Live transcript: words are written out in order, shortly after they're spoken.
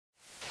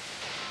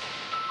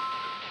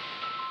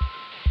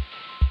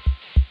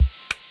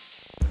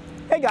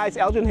guys,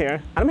 Elgin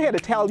here, and I'm here to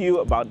tell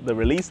you about the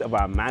release of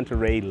our manta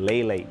ray,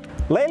 Leyley.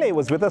 Leyley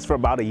was with us for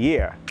about a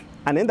year,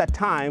 and in that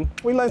time,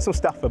 we learned some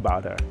stuff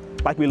about her,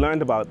 like we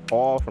learned about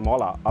from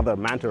all our other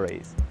manta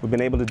rays. We've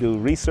been able to do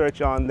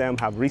research on them,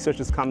 have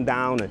researchers come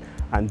down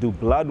and do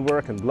blood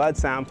work and blood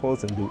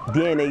samples and do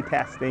DNA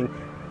testing.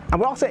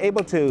 And we're also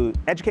able to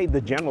educate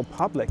the general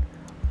public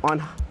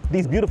on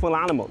these beautiful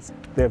animals.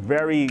 They're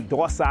very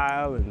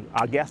docile, and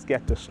our guests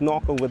get to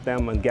snorkel with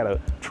them and get a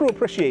true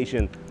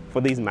appreciation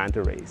for these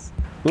manta rays.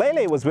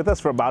 Leyley was with us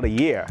for about a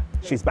year.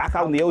 She's back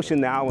out in the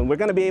ocean now, and we're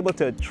going to be able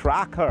to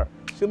track her.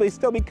 She'll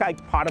still be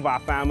part of our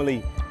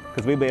family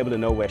because we'll be able to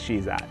know where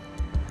she's at.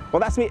 Well,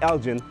 that's me,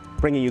 Elgin,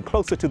 bringing you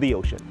closer to the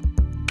ocean.